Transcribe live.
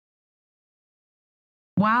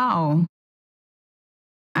Wow.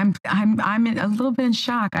 I'm a little bit in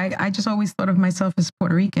shock. I just always thought of myself as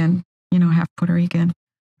Puerto Rican, half Puerto Rican.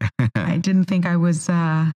 I didn't think I was,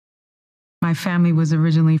 my family was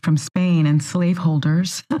originally from Spain and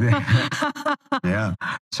slaveholders. Yeah.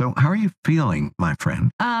 So how are you feeling, my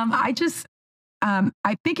friend? I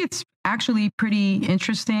think it's actually pretty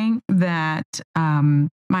interesting that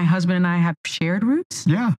my husband and I have shared roots.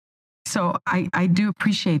 Yeah. So I do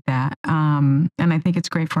appreciate that. And I think it's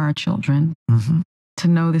great for our children Mm-hmm. to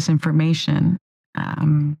know this information.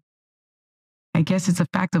 I guess it's a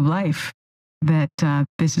fact of life that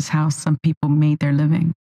this is how some people made their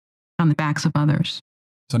living, on the backs of others.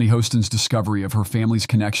 Sunny Hostin's discovery of her family's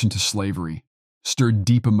connection to slavery stirred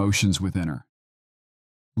deep emotions within her,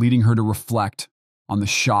 leading her to reflect on the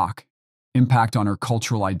shock, impact on her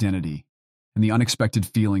cultural identity, and the unexpected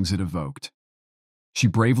feelings it evoked. She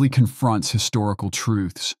bravely confronts historical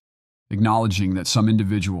truths, acknowledging that some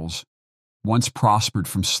individuals once prospered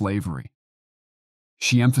from slavery.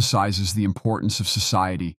 She emphasizes the importance of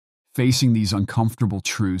society facing these uncomfortable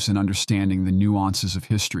truths and understanding the nuances of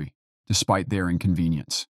history, despite their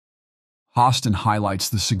inconvenience. Hostin highlights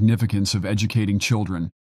the significance of educating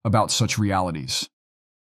children about such realities,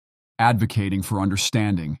 advocating for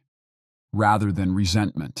understanding rather than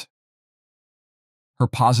resentment. Her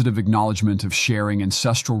positive acknowledgement of sharing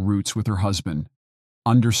ancestral roots with her husband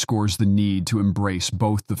underscores the need to embrace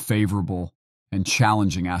both the favorable and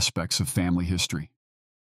challenging aspects of family history.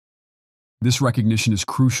 This recognition is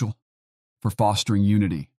crucial for fostering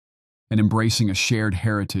unity and embracing a shared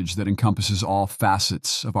heritage that encompasses all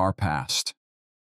facets of our past.